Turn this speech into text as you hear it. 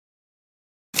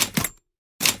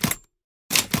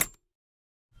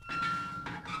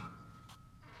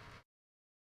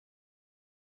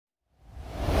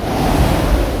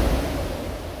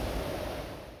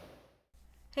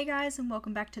Hey guys, and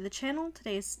welcome back to the channel.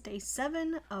 Today is day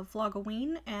 7 of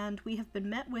VLOGOWEEN, and we have been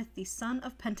met with the Son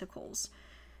of Pentacles.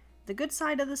 The good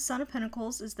side of the Son of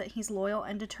Pentacles is that he's loyal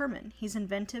and determined. He's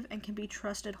inventive and can be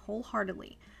trusted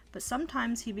wholeheartedly, but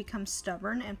sometimes he becomes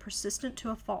stubborn and persistent to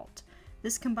a fault.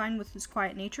 This, combined with his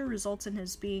quiet nature, results in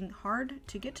his being hard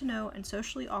to get to know and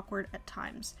socially awkward at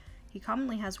times. He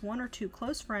commonly has 1 or 2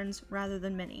 close friends rather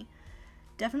than many.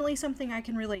 Definitely something I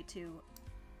can relate to.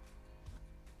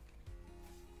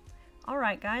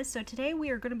 Alright guys, so today we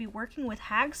are going to be working with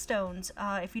Hag Stones.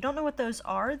 If you don't know what those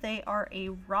are, they are a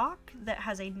rock that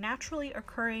has a naturally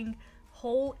occurring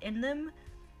hole in them,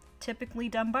 typically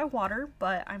done by water,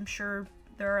 but I'm sure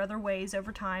there are other ways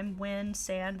over time, wind,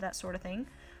 sand, that sort of thing.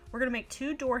 We're going to make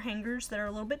 2 door hangers that are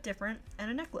a little bit different,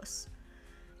 and a necklace.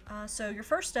 So your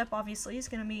first step obviously is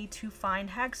going to be to find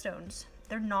Hag Stones.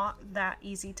 They're not that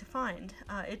easy to find.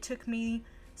 It took me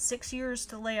 6 years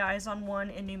to lay eyes on one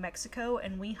in New Mexico,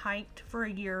 and we hiked for a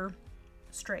year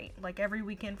straight, like every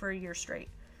weekend for a year straight.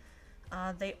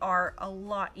 They are a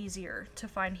lot easier to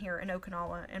find here in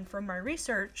Okinawa, and from my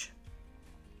research,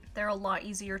 they're a lot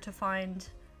easier to find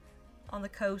on the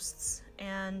coasts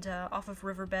and off of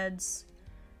riverbeds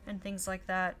and things like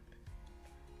that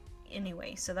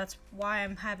anyway, so that's why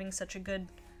I'm having such a good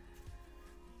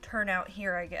turnout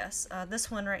here, I guess.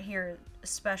 This one right here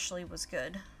especially was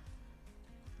good.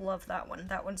 Love that one.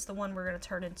 That one's the one we're going to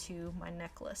turn into my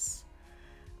necklace.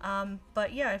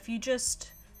 But yeah, if you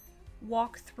just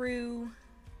walk through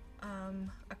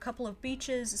a couple of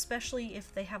beaches, especially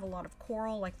if they have a lot of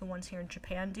coral like the ones here in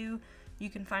Japan do, you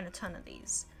can find a ton of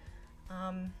these.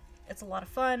 It's a lot of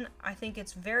fun. I think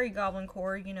it's very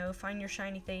Goblincore, you know, find your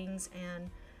shiny things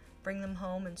and bring them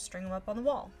home and string them up on the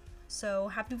wall. So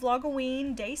happy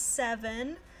VLOGOWEEN, day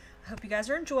 7. I hope you guys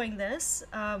are enjoying this.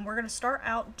 We're going to start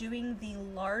out doing the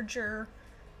larger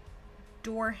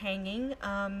door hanging.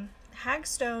 Hag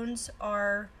stones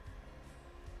are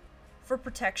for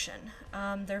protection.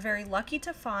 They're very lucky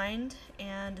to find,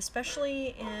 and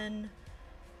especially in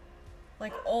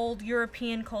like old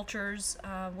European cultures,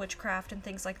 witchcraft and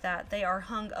things like that, they are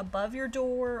hung above your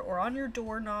door or on your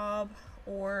doorknob,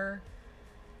 or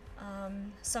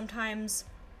sometimes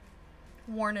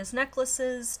worn as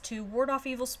necklaces to ward off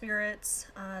evil spirits,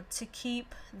 to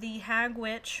keep the hag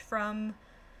witch from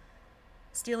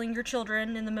stealing your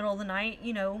children in the middle of the night,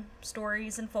 you know,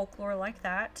 stories and folklore like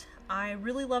that. I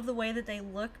really love the way that they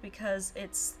look because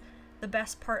it's the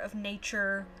best part of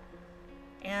nature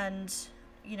and,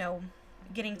 you know,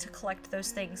 getting to collect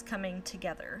those things coming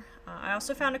together. I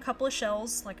also found a couple of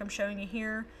shells like I'm showing you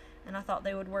here, and I thought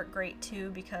they would work great too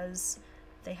because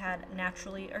they had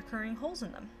naturally occurring holes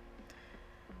in them.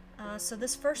 So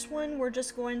this first one, we're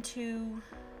just going to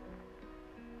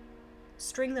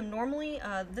string them normally.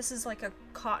 This is like a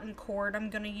cotton cord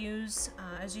I'm going to use.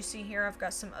 As you see here, I've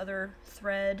got some other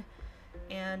thread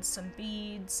and some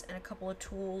beads and a couple of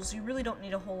tools. You really don't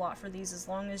need a whole lot for these as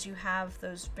long as you have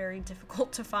those very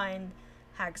difficult to find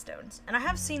hag stones. And I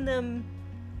have seen them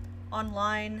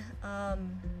online.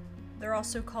 They're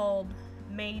also called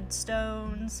made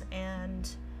stones and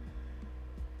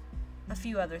a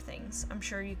few other things. I'm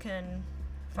sure you can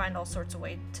find all sorts of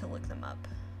ways to look them up.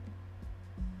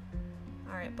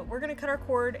 Alright, but we're going to cut our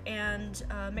cord and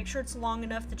make sure it's long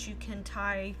enough that you can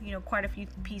tie, you know, quite a few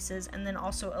pieces, and then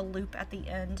also a loop at the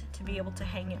end to be able to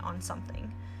hang it on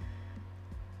something.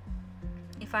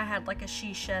 If I had like a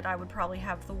she shed, I would probably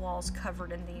have the walls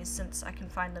covered in these since I can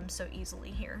find them so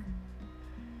easily here.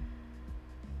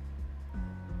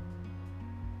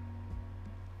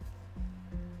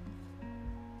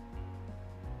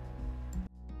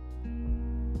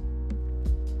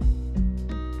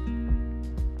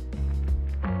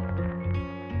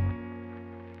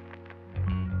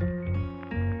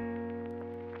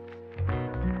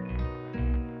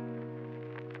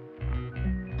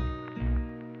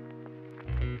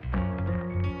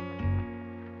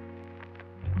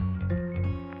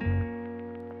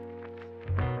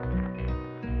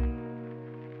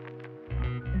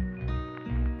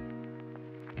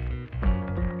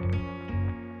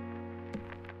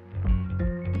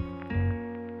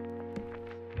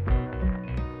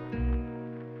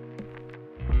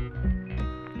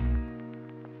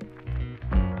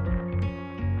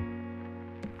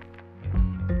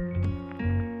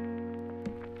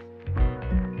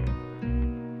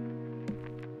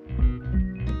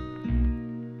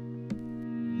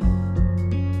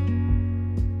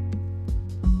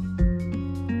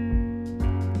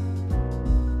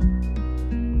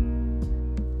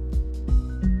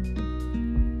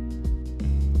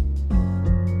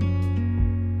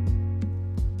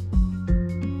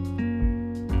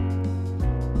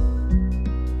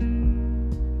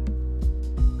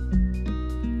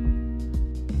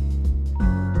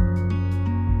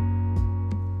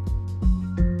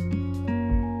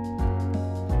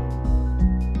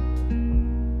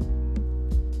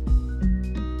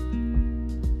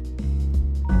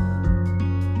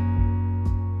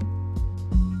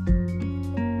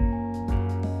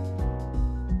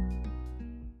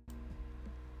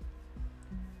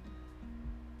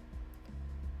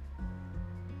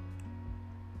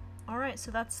 Alright, so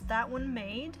that's that one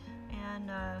made, and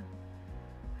I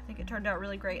think it turned out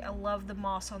really great. I love the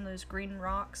moss on those green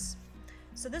rocks.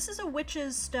 So this is a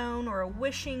witch's stone, or a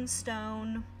wishing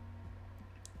stone.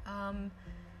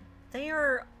 They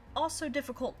are also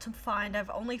difficult to find. I've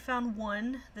only found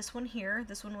one, this one here.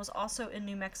 This one was also in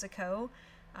New Mexico.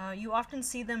 You often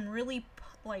see them really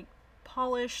like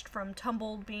polished from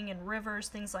tumbled, being in rivers,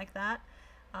 things like that.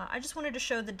 I just wanted to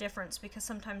show the difference because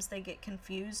sometimes they get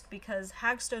confused, because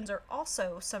hag stones are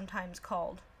also sometimes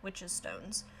called witch's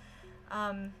stones.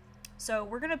 So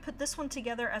we're gonna put this one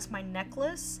together as my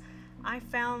necklace. I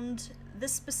found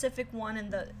this specific one,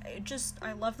 and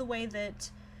I love the way that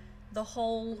the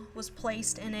hole was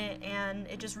placed in it, and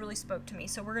it just really spoke to me.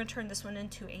 So we're gonna turn this one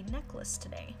into a necklace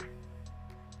today.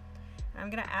 And I'm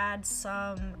gonna add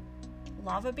some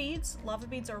lava beads. Lava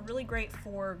beads are really great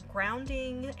for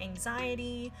grounding,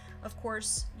 anxiety. Of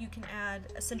course, you can add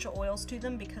essential oils to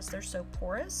them because they're so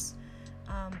porous.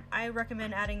 I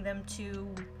recommend adding them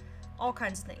to all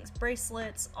kinds of things,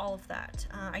 bracelets, all of that.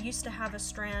 I used to have a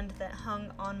strand that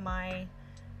hung on my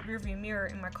rearview mirror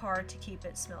in my car to keep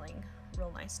it smelling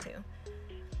real nice too.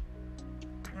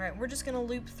 Alright, we're just gonna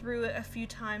loop through it a few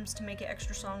times to make it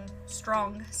extra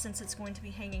strong since it's going to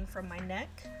be hanging from my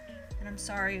neck. And I'm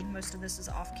sorry most of this is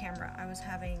off camera. I was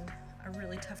having a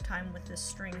really tough time with this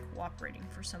string cooperating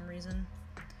for some reason.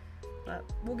 But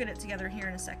we'll get it together here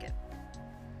in a second.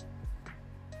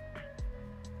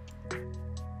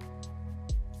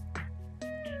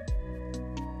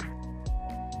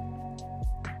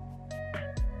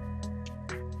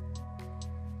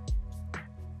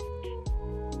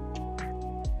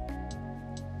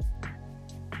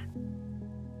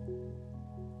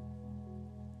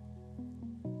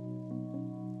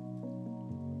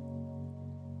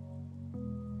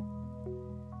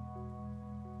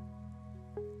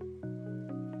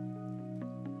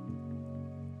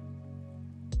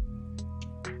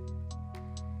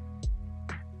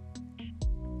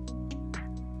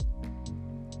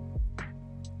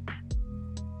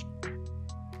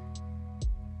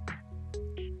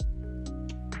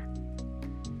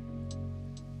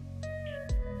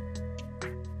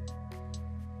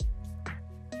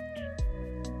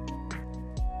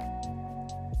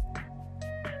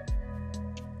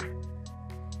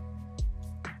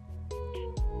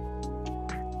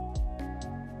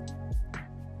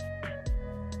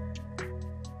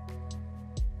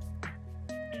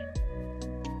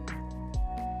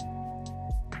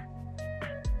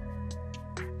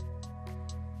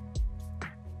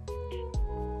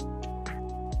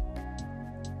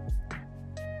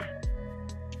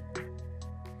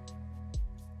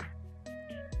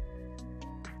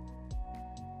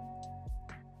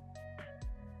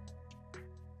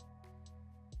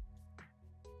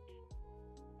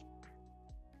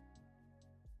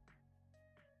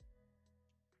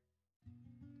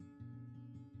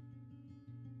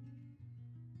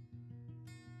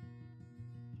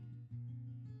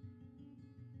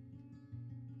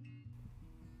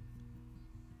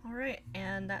 Alright,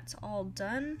 and that's all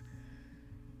done.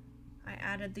 I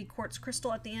added the quartz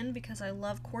crystal at the end because I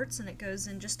love quartz and it goes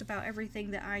in just about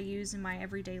everything that I use in my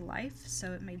everyday life,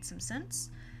 so it made some sense.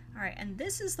 Alright, and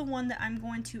this is the one that I'm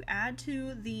going to add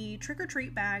to the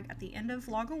trick-or-treat bag at the end of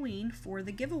VLOGOWEEN for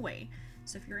the giveaway.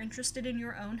 So if you're interested in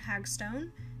your own hag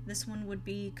stone, this one would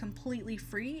be completely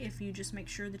free if you just make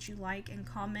sure that you like and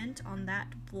comment on that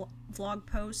vlog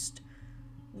post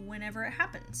whenever it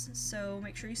happens. So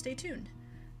make sure you stay tuned.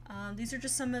 These are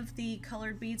just some of the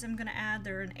colored beads I'm going to add.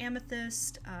 They're an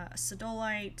amethyst, a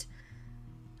sodalite.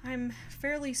 I'm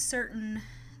fairly certain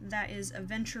that is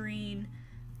aventurine.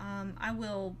 I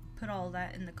will put all of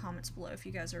that in the comments below if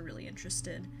you guys are really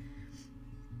interested.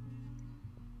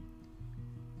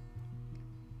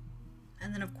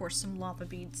 And then of course some lava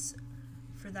beads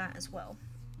for that as well.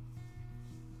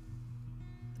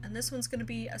 And this one's going to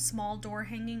be a small door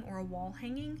hanging or a wall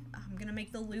hanging. I'm going to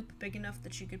make the loop big enough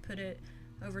that you could put it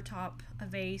over top a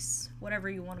vase, whatever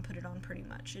you want to put it on pretty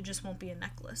much. It just won't be a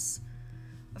necklace.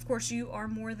 Of course, you are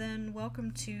more than welcome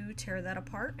to tear that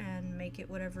apart and make it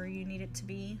whatever you need it to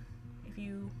be if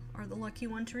you are the lucky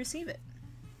one to receive it.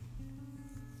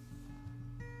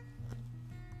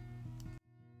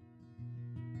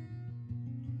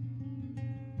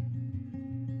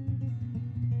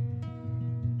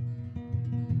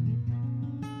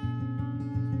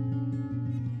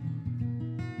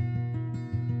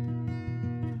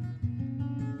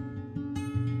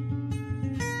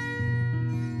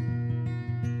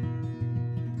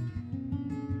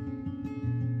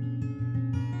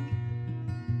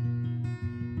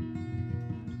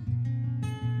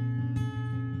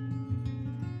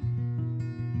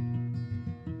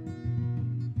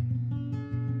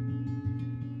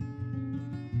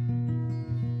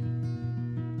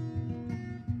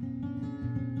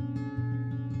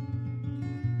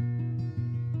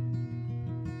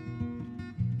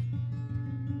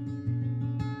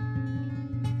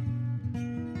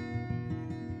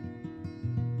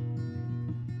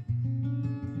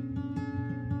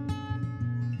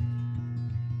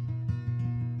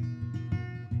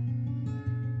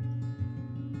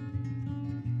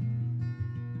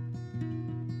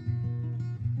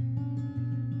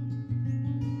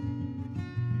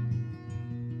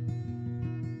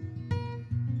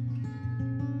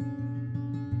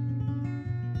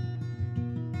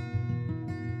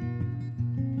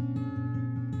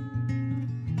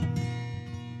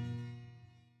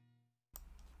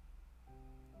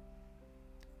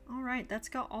 Alright, that's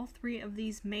got all 3 of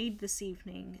these made this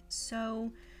evening.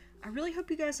 So I really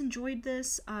hope you guys enjoyed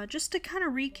this. Just to kind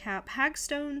of recap, Hag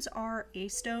Stones are a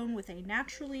stone with a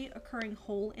naturally occurring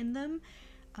hole in them.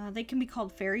 They can be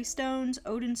called fairy stones,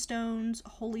 Odin stones,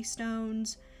 holy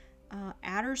stones,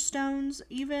 adder stones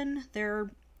even.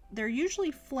 They're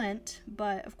usually flint,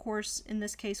 but of course in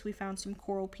this case we found some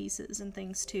coral pieces and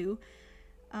things too.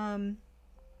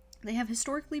 They have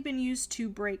historically been used to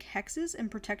break hexes and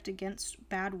protect against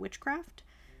bad witchcraft.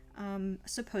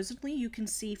 Supposedly you can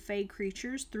see fey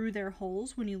creatures through their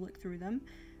holes when you look through them.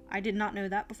 I did not know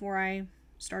that before I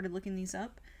started looking these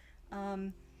up.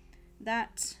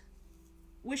 That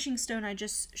wishing stone I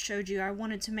just showed you, I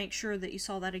wanted to make sure that you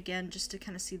saw that again just to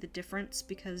kind of see the difference,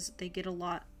 because they get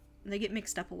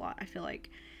mixed up a lot, I feel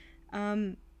like.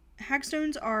 Hag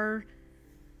stones are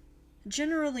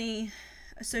generally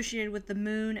associated with the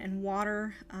moon and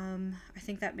water. I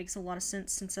think that makes a lot of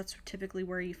sense, since that's typically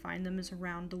where you find them, is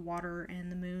around the water,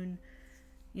 and the moon,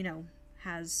 you know,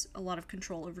 has a lot of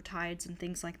control over tides and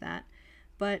things like that.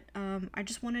 But I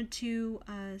just wanted to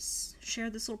share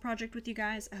this little project with you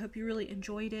guys. I hope you really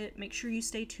enjoyed it. Make sure you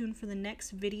stay tuned for the next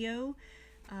video.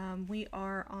 We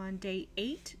are on day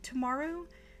 8 tomorrow,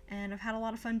 and I've had a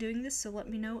lot of fun doing this, so let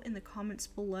me know in the comments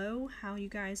below how you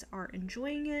guys are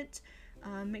enjoying it.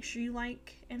 Make sure you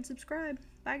like and subscribe.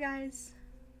 Bye, guys.